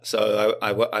So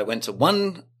I went to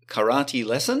one karate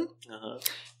lesson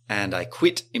and I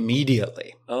quit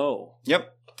immediately. Oh.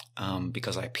 Yep.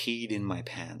 Because I peed in my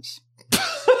pants.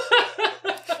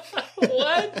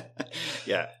 What?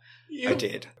 Yeah, I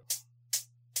did.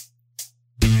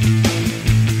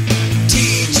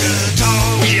 Teacher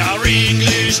talk, we are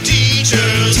English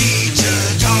teachers.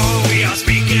 Teacher talk, we are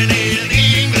speaking in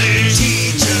English.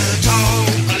 Teacher talk,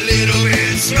 a little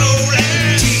bit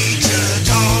slowly. Teacher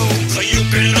talk, so you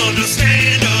can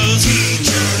understand us.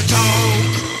 Teacher talk.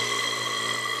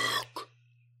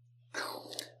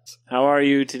 How are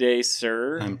you today,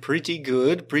 sir? I'm pretty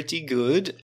good, pretty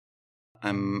good.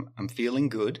 I'm feeling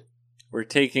good. We're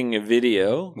taking a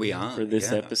video We are for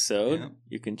this yeah, episode. yeah.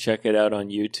 You can check it out on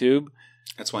YouTube.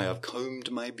 That's why I've combed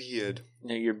my beard.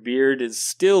 Now, your beard is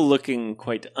still looking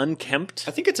quite unkempt.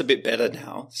 I think it's a bit better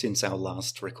now since our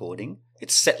last recording.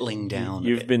 It's settling down.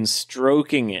 You've been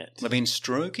stroking it. I've been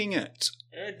stroking it.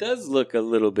 It does look a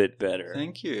little bit better.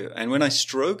 Thank you. And when I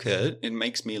stroke it, it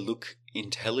makes me look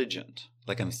intelligent.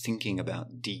 Like I'm thinking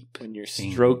about deep When you're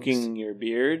things. stroking your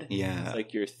beard, Yeah. it's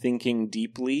like you're thinking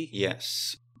deeply.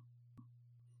 Yes.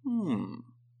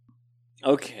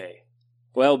 Okay.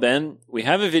 Well, Ben, we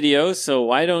have a video, so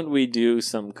why don't we do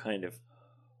some kind of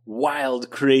wild,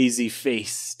 crazy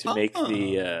face to make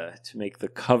the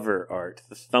cover art,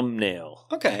 the thumbnail.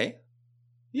 Okay.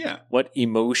 Yeah. What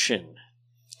emotion?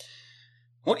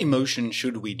 What emotion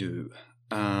should we do?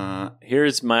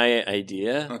 Here's my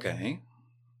idea. Okay.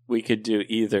 We could do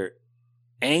either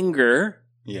anger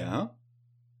Yeah.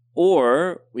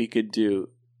 or we could do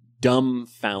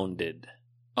dumbfounded.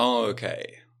 Oh,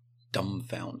 okay.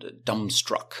 Dumbfounded.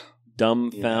 Dumbstruck.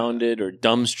 Dumbfounded or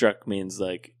dumbstruck means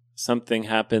like something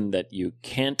happened that you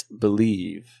can't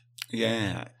believe.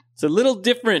 Yeah. It's a little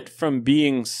different from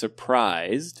being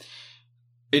surprised.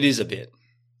 It is a bit.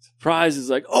 Surprise is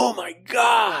like, oh my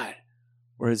God.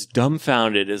 Whereas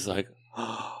dumbfounded is like,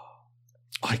 oh,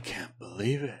 I can't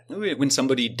believe it. When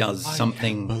somebody does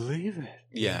something. I can't believe it.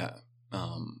 Yeah.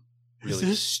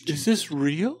 Really Is this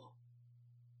real?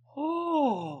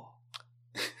 Oh.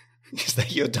 Is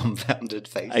that your dumbfounded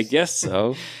face? I guess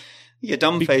so. Your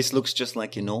dumb face looks just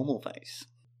like your normal face.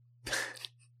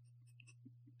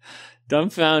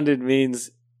 Dumbfounded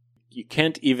means you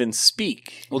can't even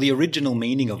speak. Well, the original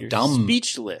meaning of You're dumb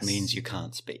speechless. means you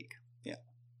can't speak. Yeah.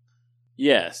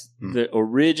 Yes. The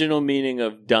original meaning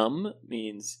of dumb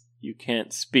means you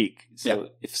can't speak. So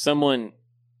if someone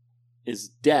is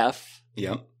deaf,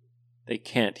 Yep. they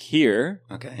can't hear.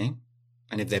 Okay.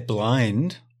 And if they're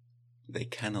blind, they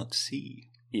cannot see.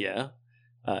 Yeah.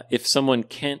 If someone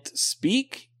can't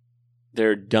speak,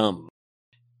 they're dumb.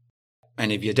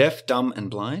 And if you're deaf, dumb, and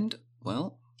blind,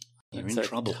 well, you're It's in a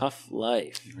trouble. tough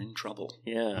life. You're in trouble.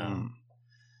 Yeah.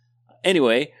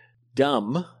 Anyway,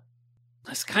 dumb.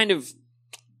 It's kind of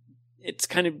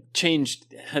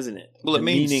changed, hasn't it? Well, it The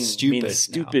means meaning stupid means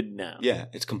stupid now. Yeah,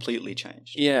 it's completely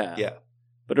changed. Yeah. Yeah.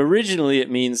 But originally it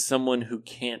means someone who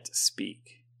can't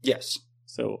speak. Yes.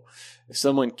 So if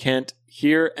someone can't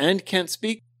hear and can't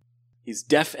speak, he's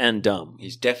deaf and dumb.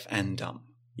 He's deaf and dumb.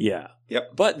 Yeah.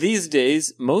 Yep. But these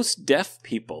days, most deaf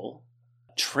people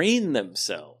train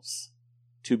themselves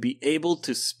to be able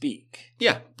to speak,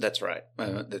 Yeah, that's right.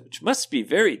 which must be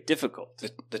very difficult.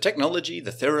 The technology,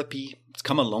 the therapy, it's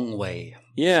come a long way.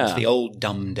 Yeah. Since the old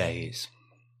dumb days.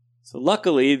 So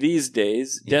luckily, these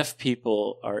days, deaf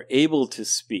people are able to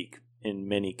speak in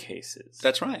many cases.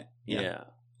 That's right. Yeah.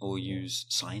 Or use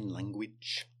sign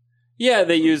language. Yeah,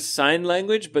 they use sign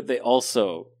language, but they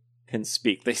also can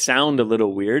speak. They sound a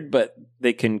little weird, but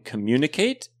they can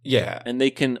communicate, Yeah, and they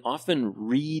can often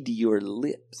read your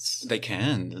lips. they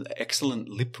can. Excellent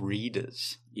lip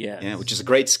readers. Yes. Yeah, which is a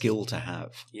great skill to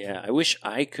have. Yeah, I wish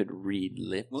I could read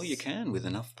lips. Well, you can with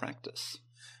enough practice.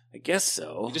 I guess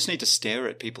so. You just need to stare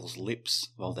at people's lips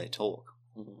while they talk.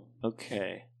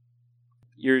 Okay.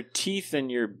 Your teeth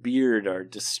and your beard are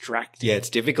distracting. Yeah, it's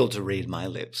difficult to read my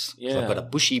lips. 'Cause Yeah. I've got a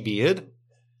bushy beard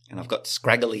and I've got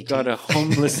scraggly teeth. Got a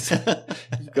homeless,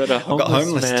 got a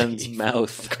homeless man's teeth.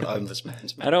 mouth. I've got a homeless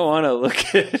man's mouth. I don't want to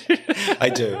look at it. I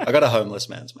do. I got a homeless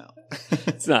man's mouth.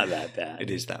 It's not that bad. It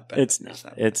is that bad. It's not.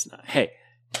 that bad. It's not. Hey.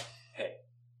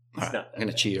 All right, not I'm going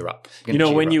to cheer up. You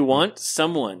know, when you want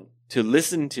someone to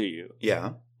listen to you,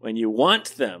 Yeah. when you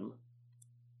want them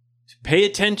to pay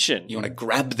attention, You want to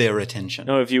grab their attention.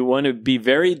 no, if you want to be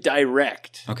very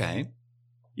direct, Okay.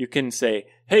 you can say,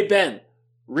 "Hey, Ben,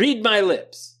 read my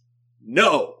lips."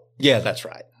 No. Yeah, that's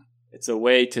right. It's a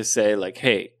way to say, like,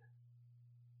 "Hey,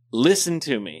 listen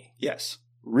to me. Yes.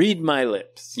 Read my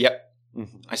lips." Yep.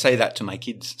 Mhm. I say that to my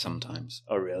kids sometimes.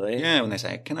 Oh, really? Yeah, when they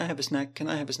say, "Can I have a snack? Can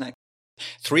I have a snack?"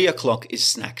 3 o'clock is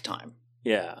snack time.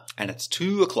 Yeah. And it's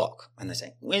 2:00. And they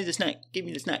say, where's the snack? Give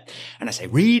me the snack. And I say,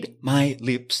 read my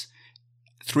lips.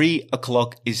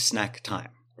 3:00 is snack time.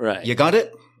 Right. You got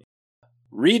it?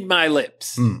 Read my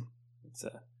lips. It's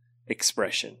a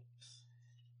expression.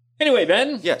 Anyway,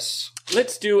 Ben. Yes.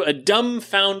 Let's do a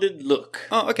dumbfounded look.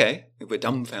 Oh, okay. We're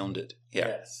dumbfounded. Yeah.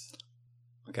 Yes.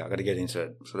 Okay, I've got to get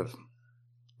into sort of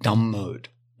dumb mode.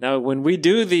 Now, when we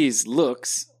do these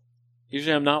looks,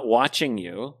 usually I'm not watching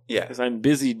you. Yeah. Because I'm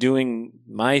busy doing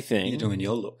my thing. You're doing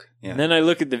your look. Yeah. And then I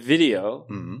look at the video,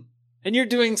 and you're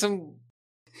doing some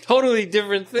totally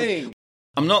different thing.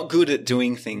 I'm not good at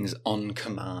doing things on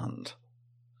command.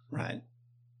 Right?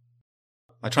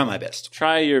 I try my best.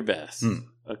 Try your best.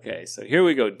 Okay, so here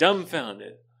we go.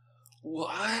 Dumbfounded.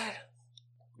 What?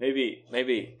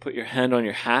 Maybe put your hand on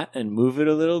your hat and move it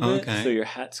a little bit so your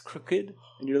hat's crooked.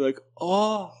 And you're like,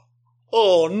 oh.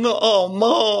 Oh, no. Oh, Mom.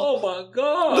 Oh, my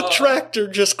God. The tractor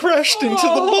just crashed into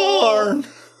the barn.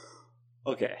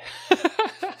 Okay.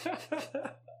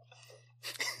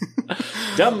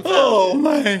 Dumbfounded. Oh,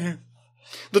 man.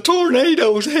 The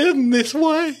tornado's heading this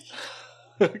way.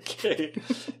 Okay.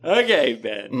 Okay,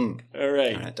 Ben. All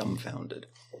right. All right, dumbfounded.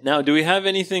 Now, do we have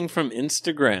anything from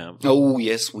Instagram? Oh,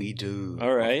 yes, we do.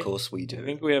 All right. Of course we do. I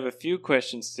think we have a few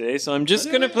questions today, so I'm just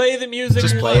going to play the music.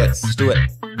 Just play it. Let's do it.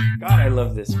 God, I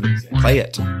love this music. Play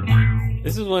it.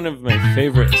 This is one of my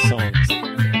favorite songs.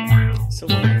 So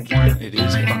funky. It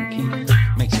is funky.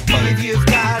 Makes it fun. If you've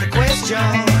got a question,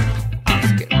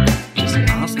 Ask it. Just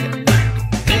ask it.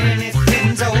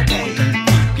 anything's okay.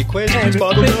 Your questions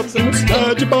bottled up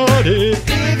inside your body.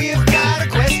 If you've got a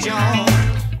question,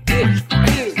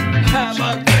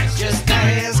 just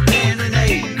ask Nate.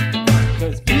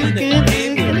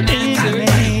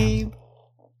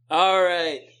 All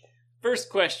right. First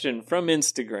question from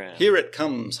Instagram. Here it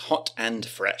comes, hot and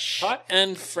fresh. Hot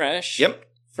and fresh. Yep.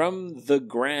 From the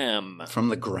Gram. From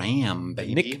the Gram,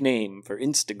 baby. Nickname for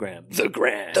Instagram. The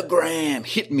Gram. The Gram.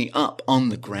 Hit me up on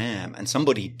the Gram. And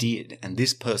somebody did. And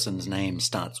this person's name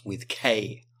starts with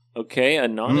K. Okay,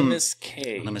 Anonymous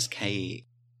K. Anonymous K.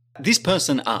 This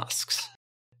person asks,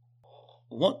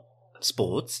 what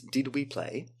sports did we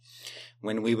play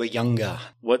when we were younger?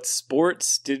 What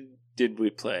sports did we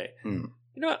play? You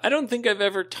know, I don't think I've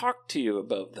ever talked to you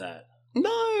about that.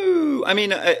 No. I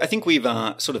mean, I think we've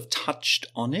sort of touched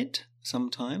on it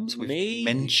sometimes. We've Maybe.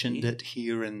 mentioned it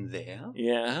here and there.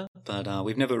 Yeah. But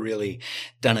we've never really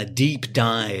done a deep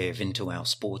dive into our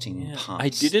sporting pasts. I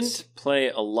didn't play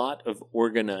a lot of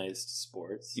organized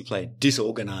sports. You played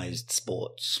disorganized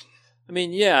sports. I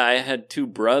mean, yeah, I had two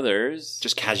brothers.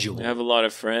 Just casual. I have a lot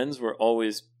of friends. We're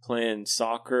always playing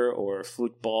soccer or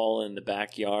football in the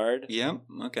backyard. Yeah,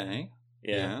 okay.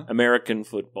 Yeah. American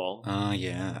football.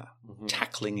 Yeah.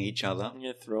 Tackling each other.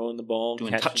 Yeah, throwing the ball.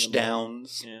 Doing catching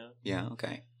touchdowns. The ball. Yeah,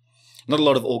 okay. Not a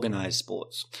lot of organized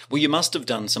sports. Well, you must have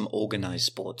done some organized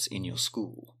sports in your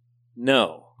school.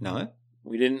 No. No?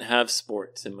 We didn't have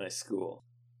sports in my school.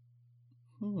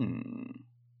 Hmm.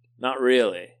 Not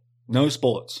really. No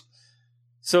sports.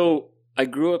 So I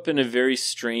grew up in a very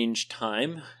strange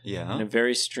time. Yeah. In a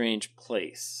very strange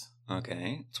place.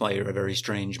 Okay. That's why you're a very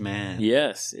strange man.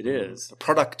 Yes, it is. A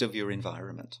product of your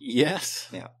environment. Yes.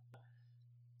 Yeah.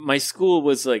 My school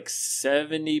was like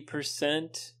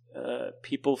 70%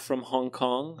 people from Hong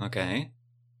Kong. Okay.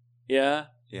 Yeah.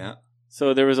 Yeah.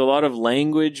 So there was a lot of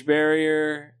language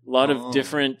barrier, a lot of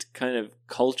different kind of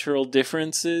cultural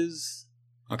differences.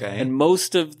 Okay. And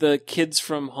most of the kids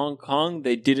from Hong Kong,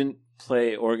 they didn't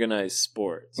play organized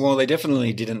sports. Well, they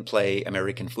definitely didn't play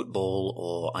American football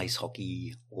or ice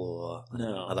hockey or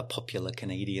other popular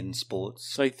Canadian sports.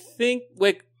 So I think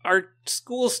like our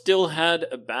school still had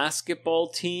a basketball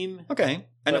team. Okay.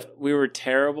 And but we were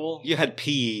terrible. You had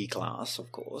PE class,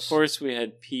 of course. Of course, we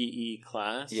had PE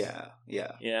class. Yeah,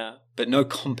 yeah. Yeah. But no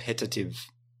competitive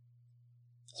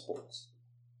sports.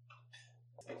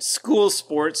 School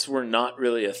sports were not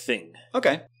really a thing.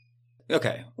 Okay.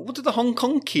 Okay. What did the Hong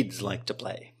Kong kids like to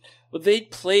play? Well, they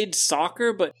played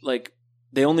soccer, but like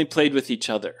they only played with each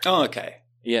other. Oh, okay.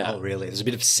 Yeah. Oh, really? There's a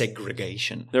bit of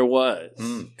segregation. There was.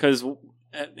 Because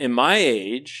in my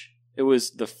age, it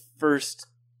was the first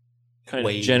kind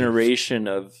of generation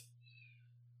of...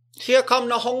 Here come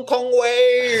the Hong Kong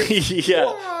wave! Yeah.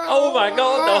 Wow. Oh my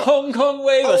God, the Hong Kong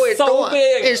wave is so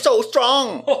big! It's so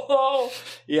strong!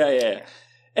 Yeah.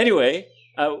 Anyway,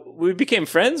 we became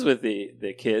friends with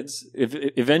the kids.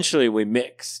 Eventually, we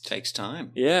mixed. Takes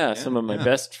time. Yeah, some of my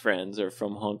best friends are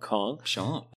from Hong Kong.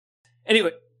 Sure.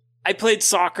 Anyway, I played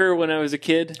soccer when I was a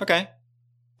kid. Okay.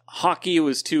 Hockey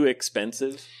was too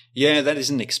expensive. Yeah, that is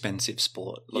an expensive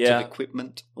sport. Lots of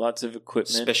equipment. Lots of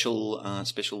equipment.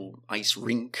 Special ice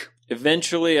rink.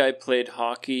 eventually I played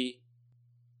hockey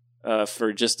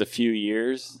for just a few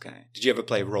years. Okay. Did you ever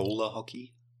play roller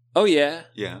hockey? Oh, yeah.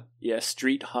 Yeah. Yeah,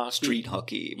 street hockey. Street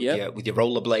hockey. Yep. With your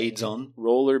rollerblades on.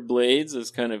 Roller blades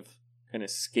is kind of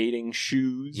skating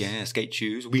shoes. Yeah, skate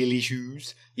shoes, wheelie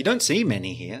shoes. You don't see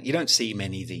many here. You don't see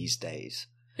many these days.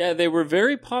 Yeah, they were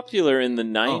very popular in the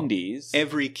 90s.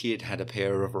 Every kid had a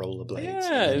pair of rollerblades.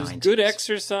 Yeah, in it the was 90s. good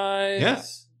exercise. Yeah.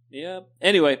 Yeah.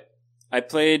 Anyway, I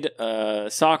played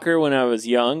soccer when I was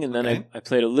young, and then Okay. I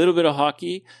played a little bit of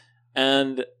hockey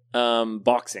and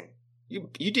boxing.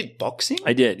 You did boxing?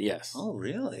 I did, yes. Oh,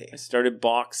 really? I started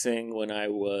boxing when I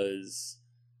was,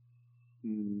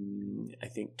 I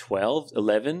think,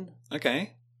 11.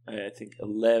 Okay. I think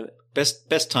 11.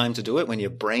 Best time to do it when your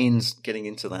brain's getting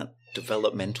into that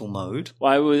developmental mode.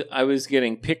 Well, I was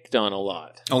getting picked on a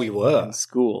lot Oh, you were? in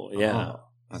school, yeah.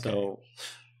 Oh, okay. So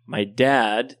my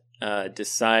dad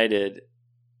decided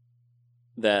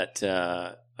that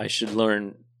I should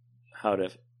learn how to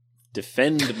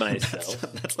defend myself.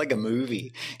 That's like a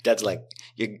movie. Dad's like,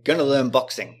 you're going to learn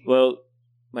boxing. Well,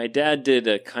 my dad did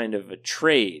a kind of a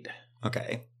trade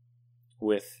Okay.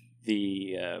 with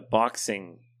the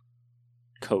boxing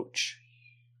coach.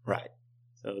 Right.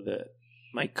 So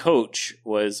my coach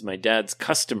was my dad's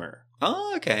customer.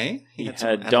 Oh, okay. He some had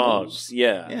animals. dogs.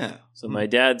 Yeah. Yeah. So my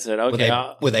dad said, Were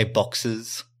okay. were they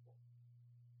boxers?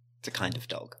 It's a kind of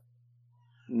dog.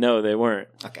 No, they weren't.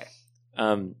 Okay.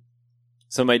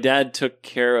 So my dad took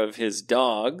care of his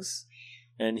dogs,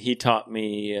 and he taught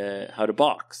me how to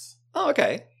box. Oh,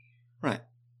 okay. Right.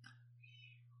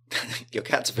 Your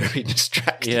cat's very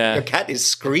distracted. Yeah. Your cat is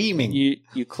screaming.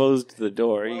 You closed the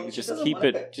door. Well, You she just doesn't keep like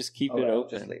it. it. Just keep All it right,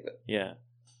 open. just leave it. Yeah.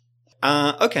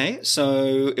 Okay,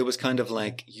 so it was kind of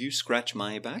like, you scratch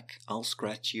my back, I'll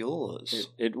scratch yours.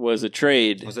 It was a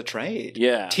trade. It was a trade.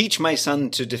 Yeah. Teach my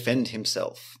son to defend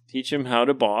himself. Teach him how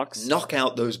to box. Knock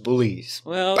out those bullies.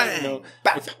 Well, Bang! you know,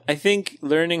 Bap! I think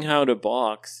learning how to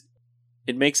box,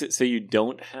 it makes it so you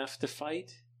don't have to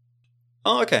fight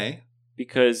Oh, okay.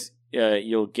 because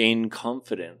you'll gain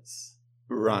confidence.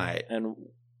 Right. And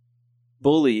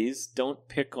bullies don't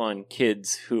pick on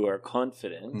kids who are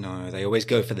confident. No, they always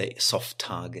go for the soft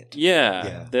target.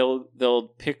 Yeah, Yeah. they'll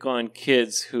pick on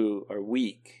kids who are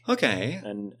weak Okay.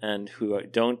 and who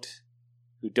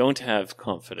don't have I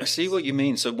confidence. see what you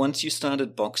mean. So once you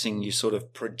started boxing, you sort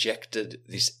of projected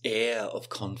this air of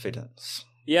confidence.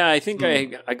 Yeah, I think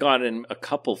I got in a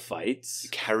couple fights, You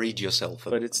carried yourself.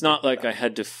 but it's not like I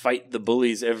had to fight the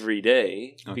bullies every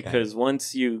day Okay. because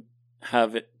once you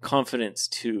have confidence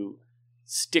to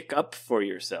stick up for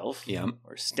yourself Yeah.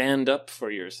 or stand up for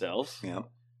yourself, Yeah.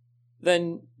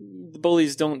 then the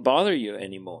bullies don't bother you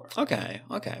anymore. Okay.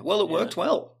 Okay. Well, it Yeah. worked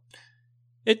well.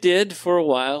 It did for a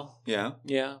while. Yeah.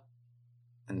 Yeah.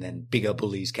 And then bigger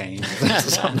bullies came. or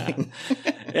something.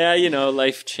 Yeah,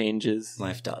 life changes.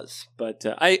 Life does. But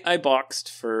I boxed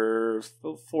for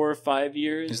 4 or 5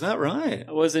 years. Is that right?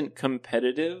 I wasn't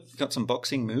competitive. You've got some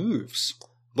boxing moves.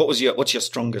 What's your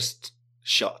strongest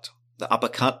shot? The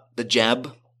uppercut, the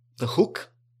jab, the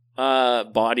hook,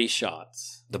 Body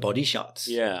shots. the body shots.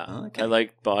 Yeah, Okay. I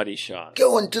like body shots.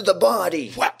 Going to the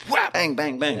body. Whap, whap. Bang,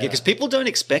 bang, bang. Yeah, Yeah. because people don't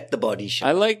expect the body shot.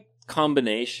 I like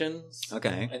combinations.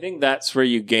 Okay. I think that's where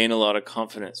you gain a lot of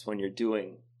confidence when you're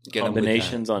doing Get 'em with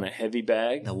combinations on a heavy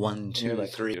bag. The 1, 2, You're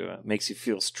like, 3. makes you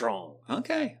feel strong.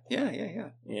 Okay. Yeah.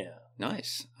 Yeah.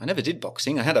 Nice. I never did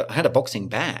boxing. I had a boxing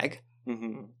bag.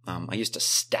 hmm I used to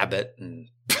stab it and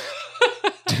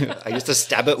I used to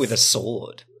stab it with a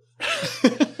sword.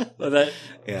 Well, that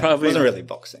Yeah, probably it wasn't really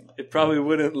boxing. It probably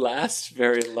wouldn't last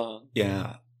very long.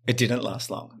 Yeah, it didn't last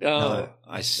long. Oh. No,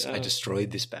 I Oh.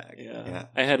 destroyed this bag. Yeah.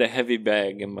 I had a heavy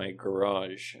bag in my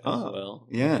garage as Oh. well.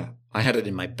 Yeah. I had it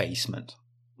in my basement,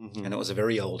 Mhm. and it was a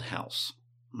very old house.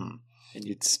 Hmm. And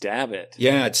you'd stab it.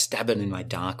 Yeah, I'd stab it in my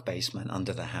dark basement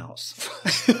under the house.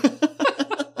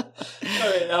 All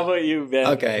right, how about you, Ben?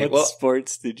 Okay, What well,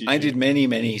 sports did you I do? did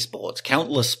many sports,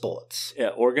 countless sports. Yeah,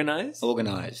 organized?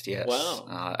 Organized, yes.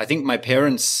 Wow. I think my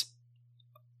parents'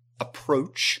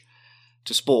 approach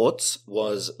to sports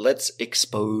was, let's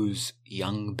expose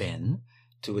young Ben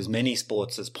to as many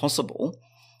sports as possible,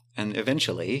 and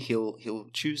eventually he'll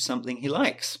choose something he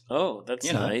likes. Oh, that's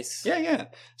You know. nice. Yeah.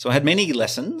 So I had many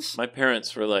lessons. My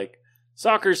parents were like,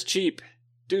 soccer's cheap.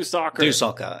 Do soccer. Do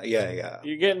soccer. Yeah.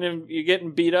 You're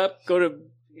getting beat up? Go to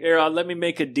here, let me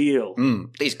make a deal.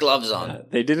 These gloves on.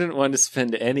 They didn't want to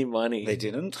spend any money They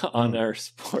didn't. on our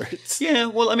sports. Yeah,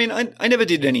 well, I mean, I never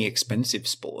did any expensive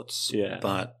sports. Yeah.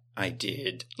 But I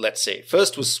did, let's see,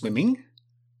 first was swimming.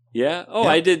 Yeah. Oh, Yeah.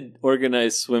 I did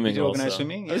organized swimming. Did you organize also.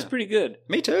 swimming? That was Yeah. pretty good.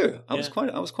 Me too. I was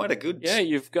Yeah. quite a good. Yeah,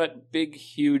 you've got big,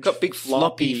 huge, got big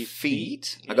floppy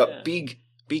feet. I Yeah. got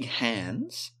big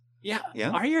hands. Yeah.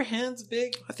 Yeah. Are your hands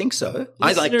big? I think so.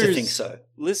 I like to Listeners- think so.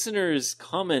 Listeners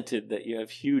commented that you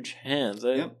have huge hands.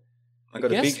 I Yep. I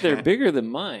got guess a big they're hand. bigger than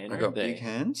mine, I aren't got they? big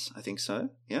hands. I think so.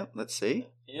 Yeah. Let's see.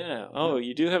 Yeah. Oh,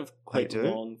 you do have quite I do.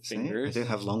 long See? fingers. I do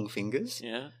have long fingers.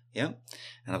 Yeah. Yeah.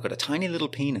 And I've got a tiny little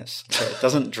penis, so it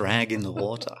doesn't drag in the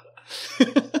water.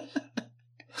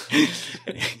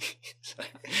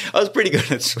 I was pretty good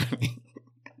at swimming.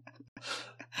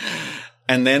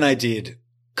 And then I did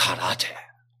karate.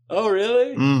 Oh,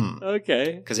 really? Mm.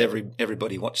 Okay. Because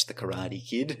everybody watched The Karate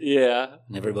Kid Yeah.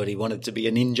 and everybody wanted to be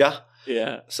a ninja.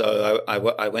 Yeah. So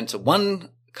I went to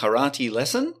one karate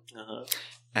lesson Uh-huh.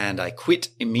 and I quit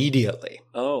immediately.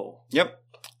 Oh. Yep.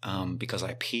 Because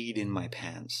I peed in my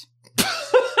pants.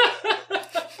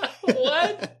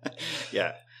 What?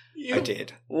 Yeah, You- I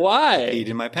did. Why? Peed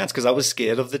in my pants because I was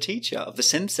scared of the teacher, of the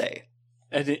sensei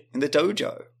And it, in the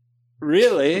dojo.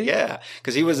 really? Yeah,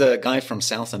 because he was a guy from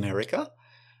South America,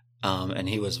 and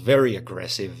he was very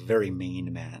aggressive, very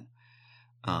mean man.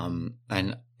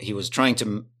 And he was trying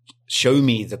to show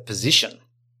me the position,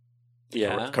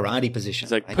 Yeah. karate position.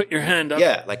 It's like, put your hand up.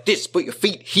 yeah, like this. Put your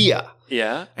feet here.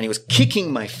 Yeah. And he was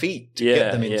kicking my feet to Yeah,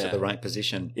 get them into yeah. the right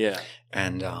position. Yeah.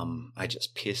 And I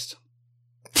just pissed.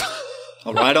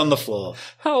 Right on the floor.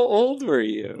 How old were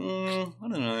you? I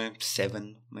don't know,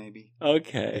 7 maybe.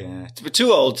 Okay. Yeah, but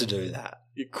too old to do that.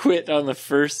 You quit on the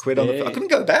first Quit on the. day. I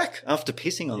couldn't go back after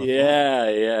pissing on the floor.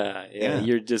 Yeah. Yeah.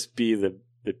 You'd just be the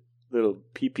little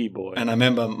pee-pee boy. And I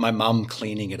remember my mum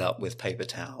cleaning it up with paper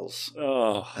towels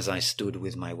oh. as I stood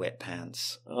with my wet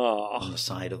pants on Oh. the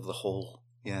side of the hall.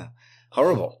 Yeah,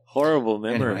 horrible. Horrible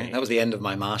memory. Anyway, that was the end of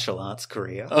my martial arts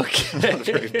career. Okay. Not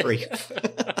very brief.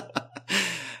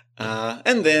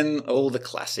 And then all the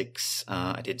classics.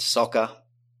 I did soccer.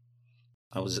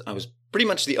 I was pretty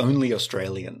much the only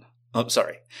Australian. Oh,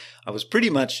 sorry. I was pretty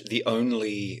much the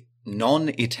only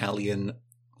non-Italian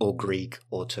or Greek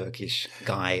or Turkish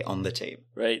guy on the team.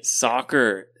 Right.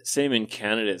 Soccer, same in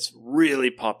Canada. It's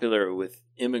really popular with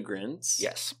immigrants.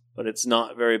 Yes. But it's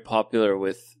not very popular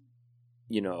with,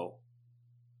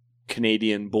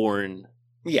 Canadian-born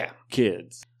Yeah.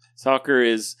 kids. Soccer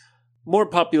is more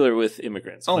popular with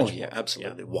immigrants. Oh, much yeah, more.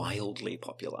 absolutely. Wildly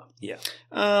popular. Yeah.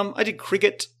 I did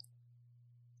cricket.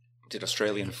 Did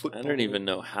Australian I football. don't even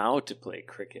know how to play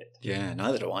cricket. Yeah,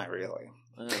 neither do I really.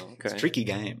 Oh, It's okay. a tricky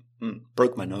game.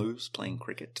 Broke my nose playing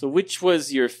cricket. So which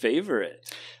was your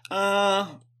favorite?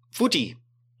 Footy.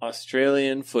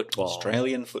 Australian football.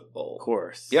 Australian football. Of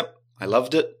course. Yep, I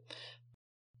loved it.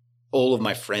 All of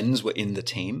my friends were in the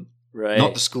team. Right.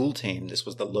 Not the school team. This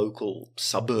was the local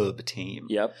suburb team.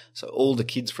 Yep. So all the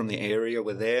kids from the area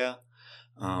were there.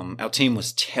 Our team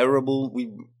was terrible.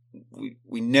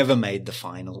 We never made the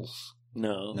finals.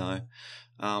 No. No.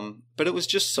 But it was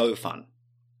just so fun.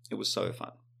 It was so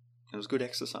fun. It was good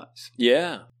exercise.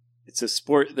 Yeah. It's a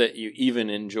sport that you even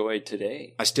enjoy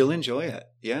today. I still enjoy it.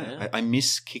 Yeah. Yeah. I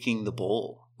miss kicking the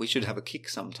ball. We should have a kick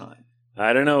sometime.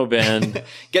 I don't know, Ben.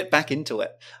 Get back into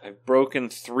it. I've broken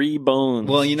 3 bones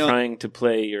Well, trying to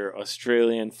play your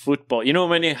Australian football. You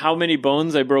know how many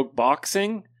bones I broke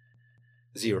boxing?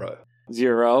 0.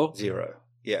 0.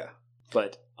 Yeah.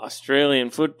 But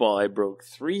Australian football, I broke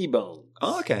 3 bones.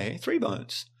 Oh, okay. 3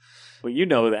 bones. Well, you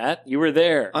know that. You were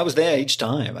there. I was there each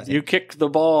time, I think. You kicked the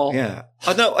ball. Yeah.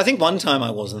 No, I think one time I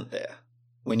wasn't there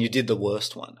when you did the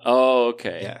worst one. Oh,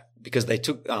 okay. Yeah. Because they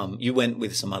took, you went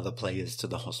with some other players to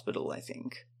the hospital, I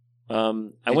think. I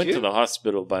Did went you? to the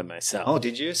hospital by myself. Oh,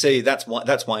 did you? See, that's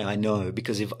why I know.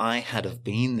 Because if I had have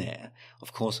been there,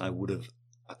 of course I would have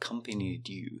accompanied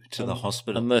you to the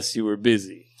hospital. Unless you were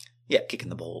busy. Yeah, kicking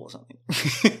the ball or something.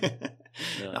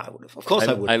 No. No, I would have. Of course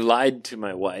I would I have. lied to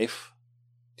my wife.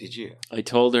 Did you? I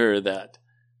told her that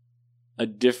a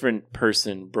different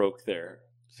person broke their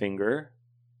finger.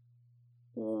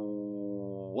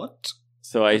 What?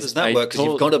 So How does that work? Because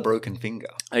you've got a broken finger.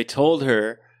 I told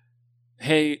her,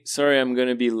 hey, sorry, I'm going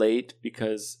to be late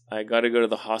because I got to go to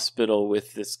the hospital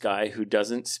with this guy who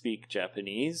doesn't speak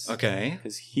Japanese. Okay.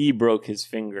 Because he broke his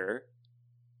finger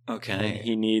and Okay.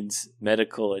 he needs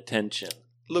medical attention.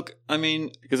 Look, I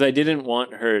mean, Because I didn't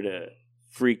want her to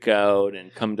freak out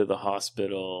and come to the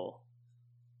hospital.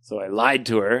 So I lied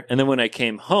to her. And then when I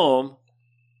came home,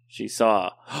 she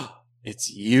saw,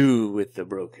 it's you with the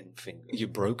broken finger. you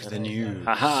broke the And I news.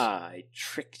 thought, haha, I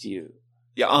tricked you.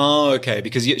 Yeah. Oh, okay.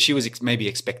 Because she was maybe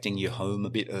expecting you home a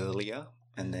bit earlier,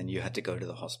 and then you had to go to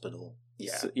the hospital.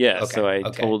 Yeah. So I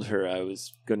Okay. told her I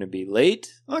was going to be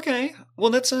late. Okay.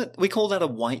 Well, we call that a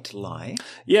white lie.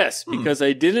 Yes, because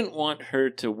I didn't want her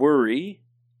to worry,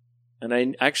 and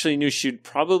I actually knew she'd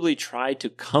probably try to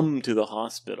come to the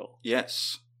hospital.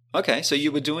 Yes. Okay, so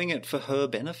you were doing it for her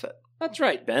benefit. That's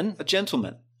right, Ben. A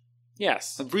gentleman.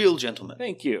 Yes. A real gentleman.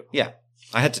 Thank you. Yeah.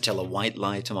 I had to tell a white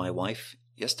lie to my wife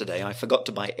yesterday. I forgot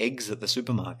to buy eggs at the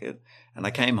supermarket, and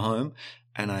I came home,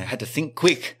 and I had to think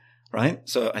quick, right?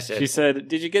 So I said... She said,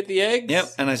 "Did you get the eggs?" Yep.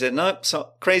 And I said, nope,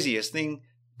 so craziest thing,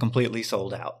 completely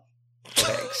sold out of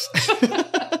eggs.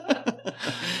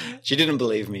 She didn't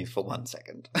believe me for 1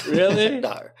 second. Really?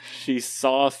 No. She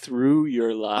saw through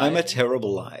your lie. I'm a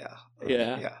terrible liar.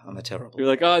 Yeah. Yeah, I'm a terrible You're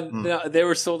like, "Oh, no, they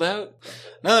were sold out."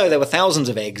 No, there were thousands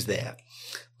of eggs there.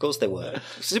 Of course there were.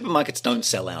 Supermarkets don't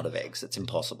sell out of eggs. It's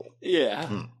impossible. Yeah.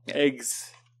 Yeah.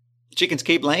 Eggs. Chickens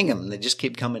keep laying them. They just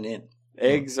keep coming in.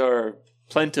 Eggs are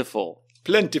plentiful.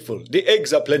 Plentiful. The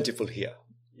eggs are plentiful here.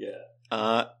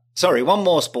 Yeah. Sorry, one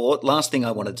more sport. Last thing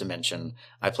I wanted to mention.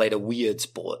 I played a weird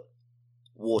sport.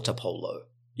 Water polo.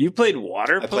 You played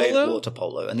water polo? I played water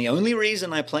polo. And the only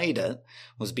reason I played it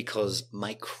was because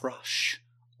my crush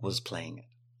was playing it.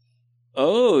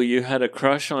 Oh, you had a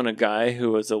crush on a guy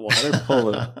who was a water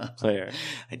polo player.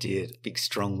 I did. Big,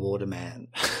 strong water man.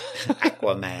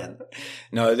 Aquaman.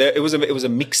 No, it was a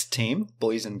mixed team,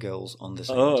 boys and girls on the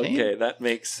same Oh, team. okay. That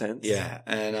makes sense. Yeah.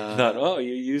 And I thought, oh,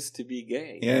 you used to be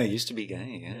gay. yeah, I used to be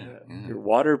gay. Yeah. Your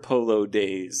water polo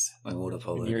days. My water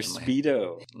polo. And your in my-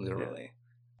 Speedo. Literally.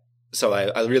 So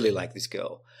I really like this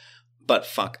girl. But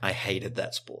fuck, I hated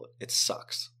that sport. It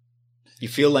sucks. You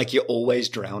feel like you're always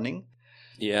drowning.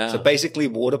 Yeah. So basically,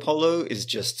 water polo is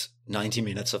just 90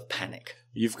 minutes of panic.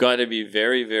 You've got to be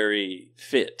very, very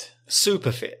fit.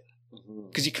 Super fit.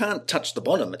 Because you can't touch the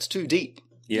bottom. It's too deep.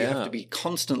 You Yeah. have to be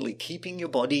constantly keeping your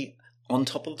body on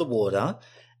top of the water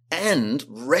and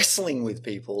wrestling with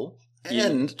people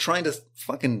and trying to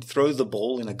fucking throw the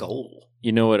ball in a goal.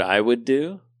 You know what I would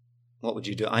do? What would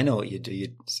you do? I know what you'd do.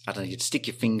 You'd stick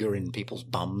your finger in people's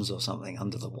bums or something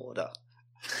under the water.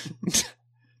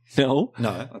 No.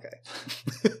 No?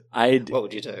 Okay. What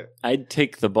would you do? I'd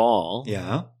take the ball,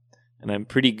 Yeah. and I'm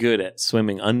pretty good at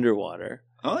swimming underwater.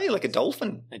 Oh, you're like a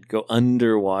dolphin. I'd go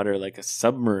underwater like a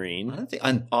submarine, I don't think...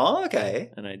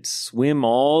 okay. and I'd swim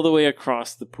all the way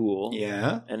across the pool.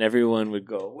 Yeah. And everyone would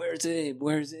go, "Where's Abe?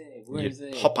 Where's Abe? Where's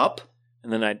You'd Abe?" pop up.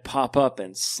 And then I'd pop up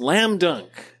and slam dunk.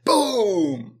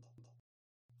 Boom!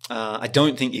 I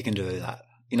don't think you can do that.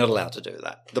 You're not allowed to do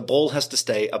that. The ball has to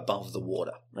stay above the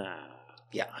water. Ah.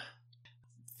 Yeah.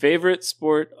 Favorite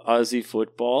sport, Aussie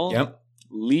football. Yep.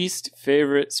 Least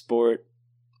favorite sport,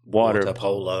 water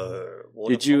polo.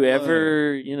 Water Did you polo.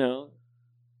 ever,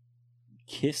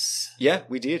 kiss? Yeah,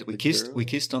 we did. We The kissed. girl? We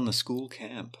kissed on the school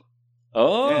camp.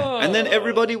 Oh. Yeah. And then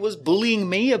everybody was bullying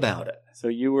me about it. So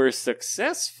you were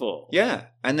successful. Yeah.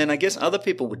 And then I guess other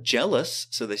people were jealous,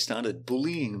 so they started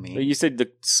bullying me. But you said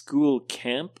the school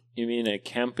camp? You mean a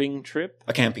camping trip?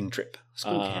 A camping trip.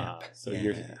 School Ah, camp. so Yeah.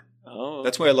 you're- Oh.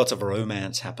 That's where lots of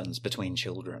romance happens between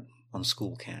children on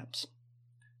school camps.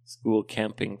 School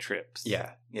camping trips.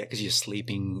 Yeah. Yeah, because you're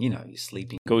sleeping, you're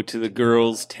sleeping. Go to the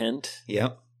girls' tent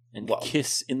Yep. and Well-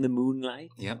 kiss in the moonlight.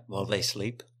 Yep. While they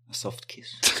sleep. A soft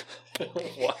kiss.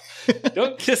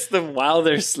 Don't kiss them while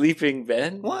they're sleeping,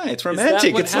 Ben. Why? It's that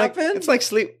romantic. what It's happened? it's like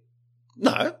sleep.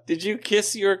 No. Did you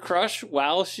kiss your crush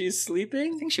while she's I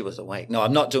sleeping? think she was awake. No,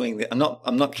 I'm not doing that.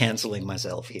 I'm not canceling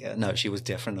myself here. No, she was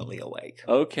definitely awake.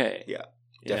 Okay. Yeah.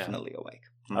 Yeah. Definitely awake.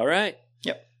 All right.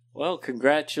 Yep. Well,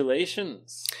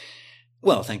 congratulations.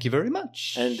 Well, thank you very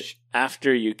much. And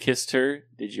after you kissed her,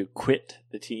 did you quit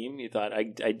the team? You thought, I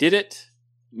did it.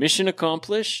 Mission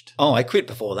accomplished. oh, I quit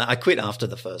before that. I quit after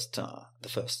the first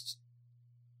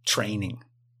training.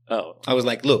 Oh, I was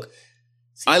like, look,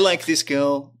 I like this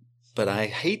girl, but I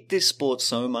hate this sport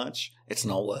so much, it's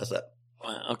not worth it.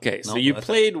 wow. Okay. So Not you worth it.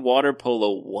 played water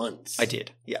polo once. I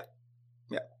did. Yeah.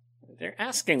 They're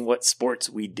asking what sports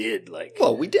we did. Like,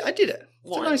 Well, we did. I did it. It's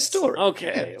a Once. nice story. Okay,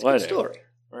 Yeah, it's a whatever. good story.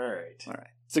 all right. All right.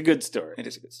 It's a good story. It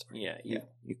is a good story. Yeah. Yeah.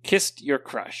 You kissed your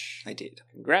crush. I did.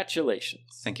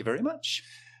 Congratulations. Thank you very much.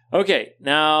 Okay.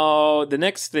 Now, the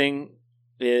next thing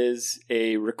is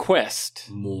a request.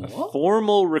 More? A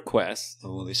formal request.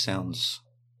 Oh, this sounds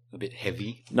a bit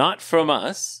heavy. Not from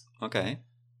us, Okay.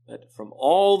 but from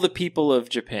all the people of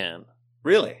Japan.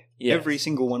 Really? Yes. Every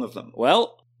single one of them.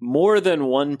 Well, more than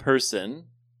one person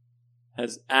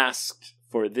has asked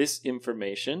for this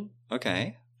information.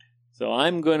 Okay. So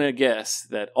I'm going to guess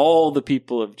that all the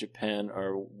people of Japan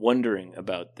are wondering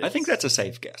about this. I think that's a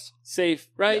safe guess. safe,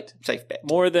 right? Yeah, safe bet.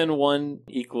 More than one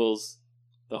equals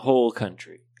the whole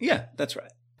country. Yeah, that's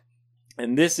right.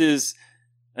 And this is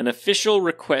an official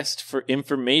request for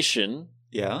information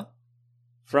Yeah.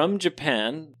 from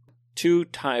Japan to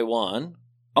Taiwan.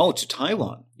 Oh, to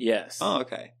Taiwan. Yes. Oh,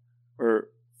 okay. We're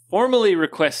formally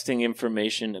requesting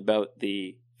information about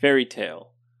the fairy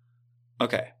tale.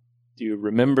 Okay. Do you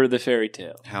remember the fairy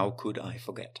tale? How could I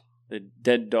forget? The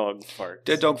dead dog fart.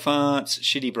 Dead dog farts,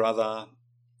 shitty brother.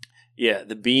 Yeah,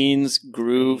 the beans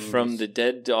grew Beans. from the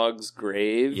dead dog's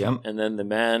grave, Yep. and then the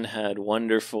man had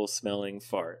wonderful smelling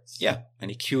farts. Yeah, and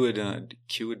he cured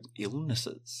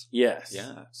illnesses. Yes.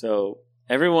 Yeah. So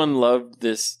everyone loved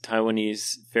this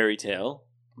Taiwanese fairy tale.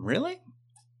 Really?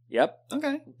 Yep.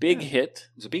 Okay. Big Yeah. hit.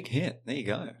 It's a big hit. There you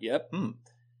go. Yep. Hmm.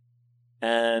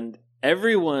 And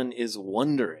everyone is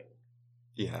wondering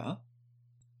Yeah.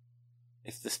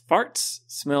 if the farts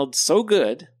smelled so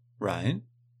good, Right.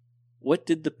 what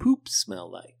did the poop smell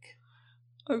like?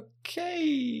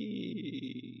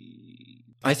 Okay.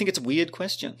 I think it's a weird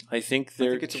question. I think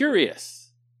they're it's a-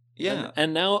 curious. Yeah.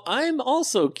 And now I'm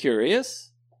also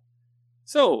curious.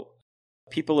 So,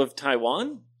 people of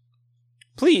Taiwan,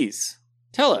 please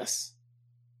tell us.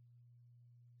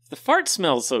 If the fart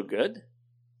smells so good,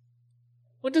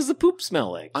 what does the poop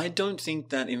smell like? I don't think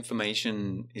that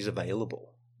information is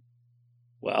available.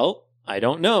 Well, I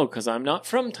don't know because I'm not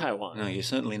from Taiwan. No, you're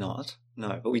certainly not.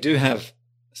 No, but we do have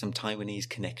some Taiwanese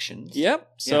connections.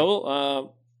 Yep.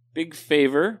 So, big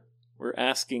favor. We're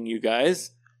asking you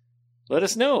guys. Let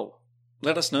us know.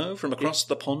 Let us know from across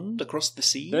the pond, across the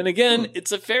sea. Then again,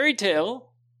 it's a fairy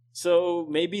tale, so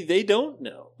maybe they don't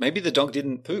know. Maybe the dog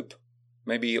didn't poop.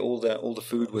 Maybe all the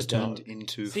food was The turned dog.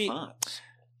 into See- farts.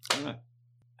 I don't know.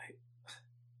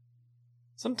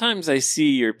 Sometimes I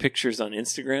see your pictures on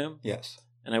Instagram, Yes.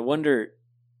 and I wonder,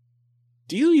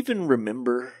 do you even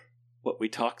remember what we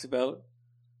talked about?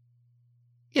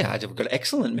 Yeah, I've got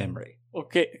excellent memory.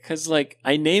 Okay, because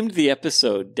I named the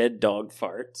episode Dead Dog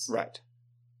Farts, Right.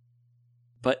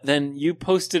 but then you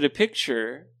posted a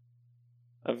picture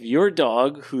of your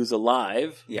dog who's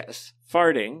alive Yes.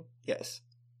 farting. Yes.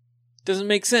 Doesn't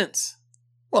make sense.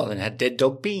 Well, then it had dead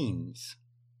dog beans.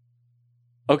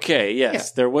 Okay,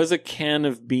 yes, there was a can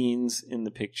of beans in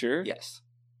the picture. Yes.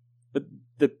 But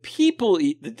the people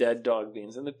eat the dead dog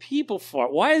beans and the people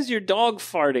fart. Why is your dog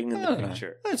farting in I the don't know.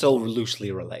 picture? It's all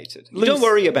loosely related. You Loose. don't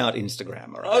worry about Instagram,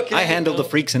 all right? Okay, I handle no. the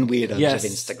freaks and weirdos Yes.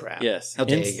 of Instagram. Yes. How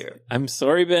dare you? I'm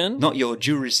sorry, Ben. Not your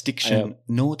jurisdiction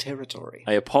nor territory.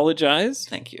 I apologize.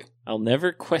 Thank you. I'll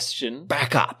never question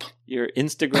Back up. your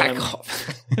Instagram. Back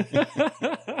off.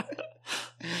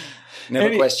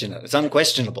 Never question it. It's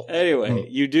unquestionable. Anyway,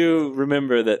 you do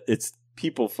remember that it's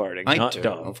people farting, I not do,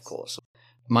 dogs. of course.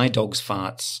 My dog's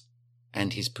farts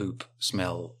and his poop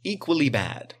smell equally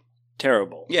bad.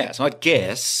 Terrible. Yeah, so I'd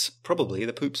guess probably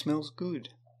the poop smells good.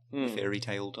 Hmm. Fairy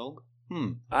tale dog.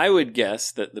 I would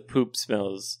guess that the poop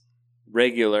smells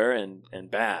regular and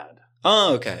bad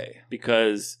Oh, okay.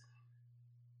 because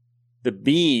the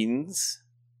beans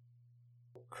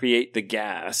create the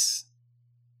gas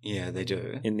Yeah, they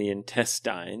do. in the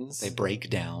intestines, They break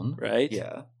down. right?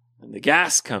 Yeah. And the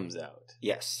gas comes out.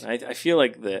 Yes. I feel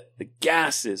like the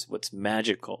gas is what's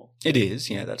magical. It is.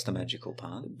 Yeah, that's the magical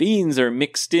part. The beans are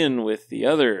mixed in with the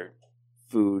other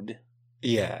food,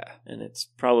 Yeah. and it's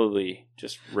probably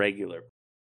just regular.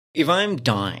 If I'm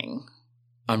dying,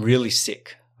 I'm really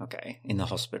sick, okay, in the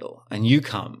hospital, and you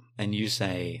come and you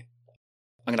say,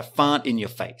 I'm going to fart in your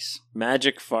face.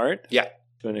 Magic fart? Yeah.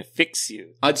 Going to fix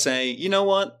you. I'd say, you know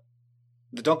what?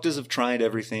 The doctors have tried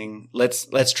everything. Let's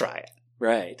try it.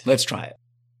 Right. Let's try it.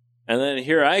 And then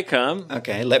here I come.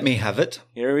 Okay, let me have it.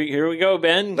 Here we go,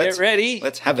 Ben. Let's- Get ready.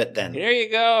 Let's have it then. Here you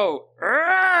go.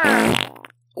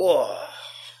 Whoa.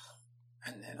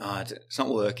 And then, it's not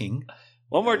working.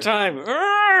 One more time.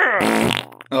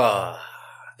 Oh,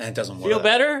 and it doesn't work. Feel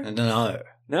better? No.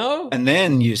 No? And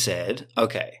then you said,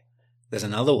 okay, there's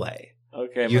another way.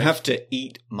 Okay. You have to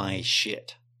eat my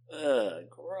shit. Ugh,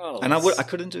 gross. And I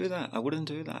couldn't do that. I wouldn't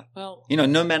do that. Well, You know,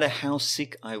 no matter how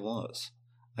sick I was,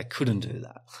 I couldn't do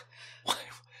that.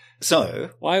 So,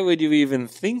 why would you even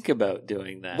think about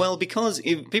doing that? well, because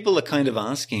if people are kind of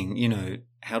asking, you know,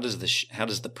 how does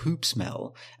the poop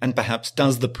smell, and perhaps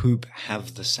does the poop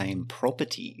have the same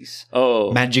properties,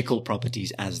 magical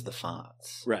properties as the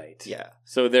farts? right. Yeah.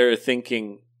 So they're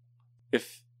thinking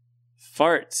if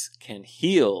farts can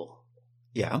heal,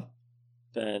 Yeah.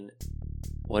 then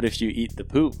what if you eat the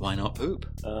poop? Why not poop?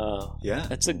 Yeah.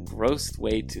 That's a gross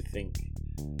way to think.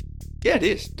 Yeah, it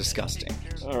is disgusting.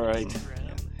 All right.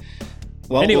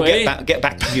 Well, Anyway. we'll get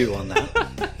back to you on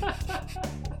that.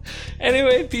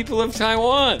 Anyway, people of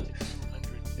Taiwan,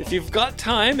 If you've got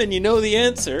time and you know the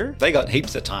answer, They got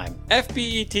heaps of time.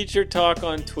 FBE Teacher Talk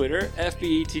on Twitter,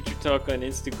 FBE Teacher Talk on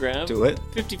Instagram. Do it.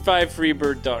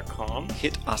 55freebird.com.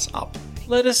 Hit us up.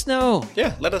 Let us know.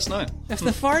 Yeah, let us know. If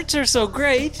the farts are so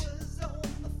great,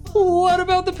 what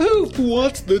about the poop?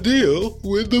 What's the deal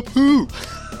with the poop?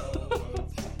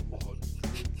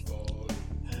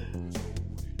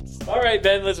 All right,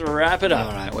 Ben, let's wrap it All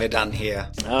up. right, we're done here.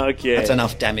 Okay. That's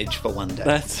enough damage for one day.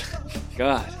 That's...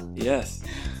 God, yes.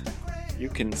 You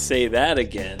can say that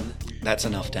again. That's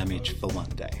enough damage for one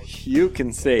day. You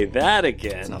can say that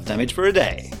again. It's enough damage for a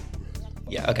day.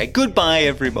 Yeah, okay. Goodbye,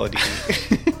 everybody.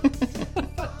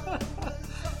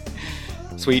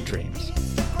 Sweet dreams.